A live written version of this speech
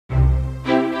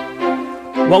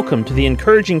Welcome to the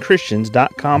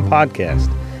EncouragingChristians.com podcast.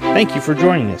 Thank you for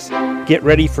joining us. Get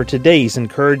ready for today's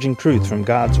encouraging truth from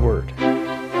God's Word.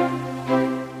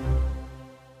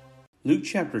 Luke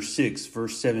chapter 6,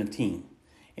 verse 17.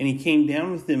 And he came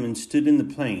down with them and stood in the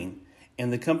plain,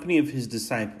 and the company of his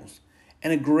disciples,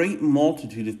 and a great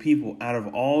multitude of people out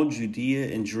of all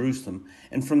Judea and Jerusalem,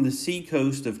 and from the sea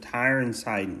coast of Tyre and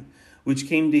Sidon, which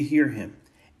came to hear him,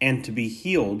 and to be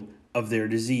healed of their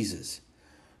diseases.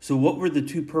 So what were the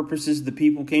two purposes the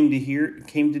people came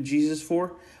to Jesus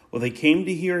for? Well, they came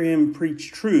to hear him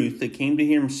preach truth. They came to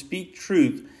hear him speak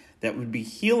truth that would be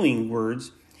healing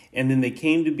words, and then they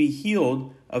came to be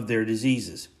healed of their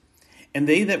diseases. And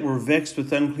they that were vexed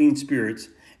with unclean spirits,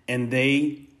 and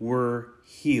they were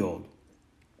healed.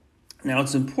 Now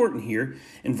it's important here,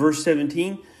 in verse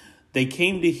 17, they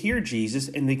came to hear Jesus,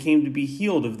 and they came to be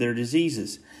healed of their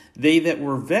diseases. They that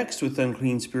were vexed with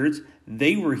unclean spirits,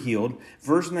 they were healed.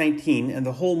 Verse 19, and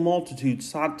the whole multitude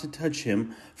sought to touch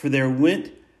him, for there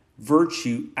went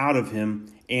virtue out of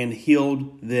him, and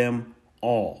healed them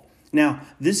all. Now,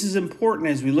 this is important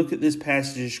as we look at this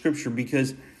passage of Scripture,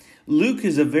 because Luke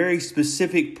is a very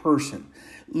specific person.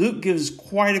 Luke gives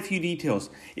quite a few details.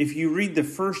 If you read the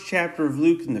first chapter of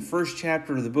Luke and the first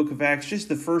chapter of the book of Acts, just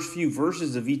the first few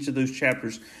verses of each of those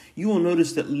chapters, you will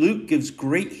notice that Luke gives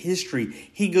great history.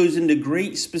 He goes into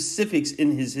great specifics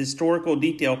in his historical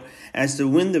detail as to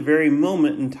when the very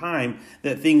moment in time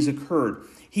that things occurred.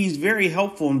 He's very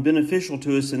helpful and beneficial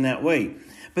to us in that way.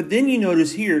 But then you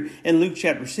notice here in Luke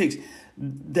chapter 6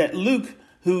 that Luke,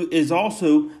 who is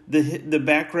also the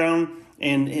background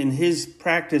and his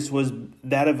practice was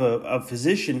that of a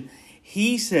physician,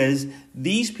 he says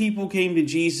these people came to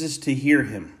Jesus to hear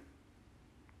him.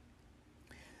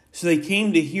 So they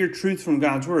came to hear truth from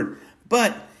God's word,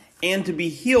 and to be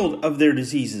healed of their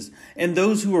diseases. And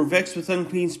those who were vexed with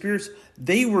unclean spirits,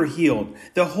 they were healed.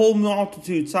 The whole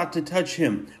multitude sought to touch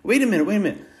him. Wait a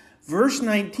minute. Verse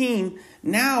 19,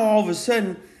 now all of a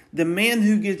sudden, the man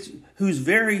who's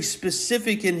very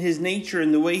specific in his nature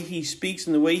and the way he speaks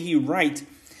and the way he writes,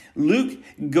 Luke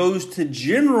goes to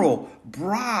general,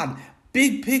 broad,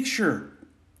 big picture.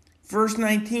 Verse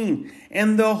 19,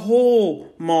 and the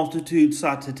whole multitude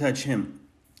sought to touch him,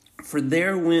 for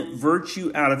there went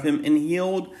virtue out of him and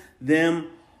healed them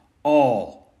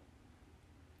all.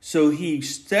 So he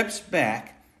steps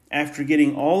back after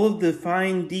getting all of the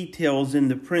fine details in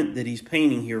the print that he's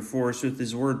painting here for us with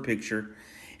his word picture.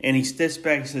 And he steps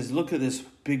back and says, look at this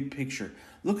big picture.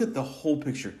 Look at the whole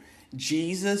picture.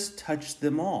 Jesus touched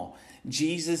them all.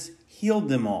 Jesus healed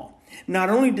them all. Not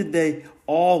only did they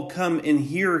all come and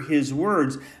hear his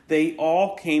words, they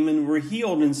all came and were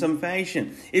healed in some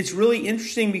fashion. It's really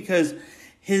interesting because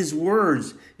his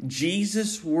words,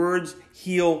 Jesus' words,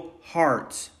 heal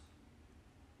hearts.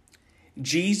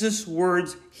 Jesus'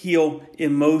 words heal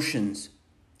emotions.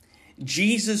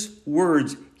 Jesus'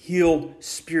 words heal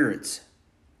spirits.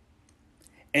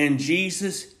 And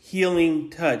Jesus' healing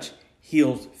touch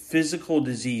heals physical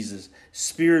diseases,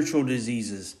 spiritual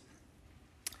diseases.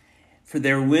 For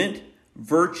there went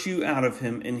virtue out of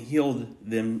him and healed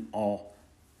them all.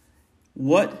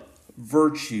 What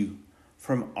virtue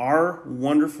from our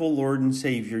wonderful Lord and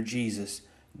Savior Jesus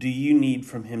do you need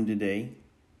from him today?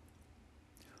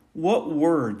 What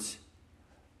words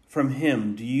from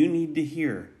him do you need to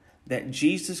hear that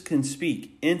Jesus can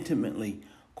speak intimately,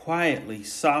 quietly,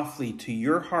 softly to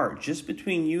your heart, just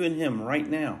between you and him right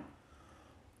now?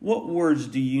 What words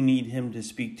do you need him to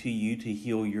speak to you to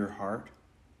heal your heart?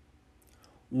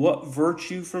 What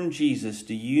virtue from Jesus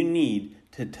do you need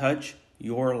to touch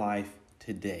your life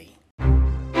today?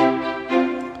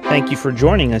 Thank you for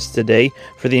joining us today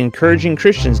for the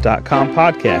EncouragingChristians.com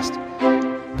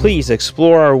podcast. Please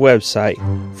explore our website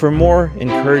for more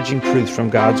encouraging truth from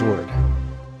God's Word.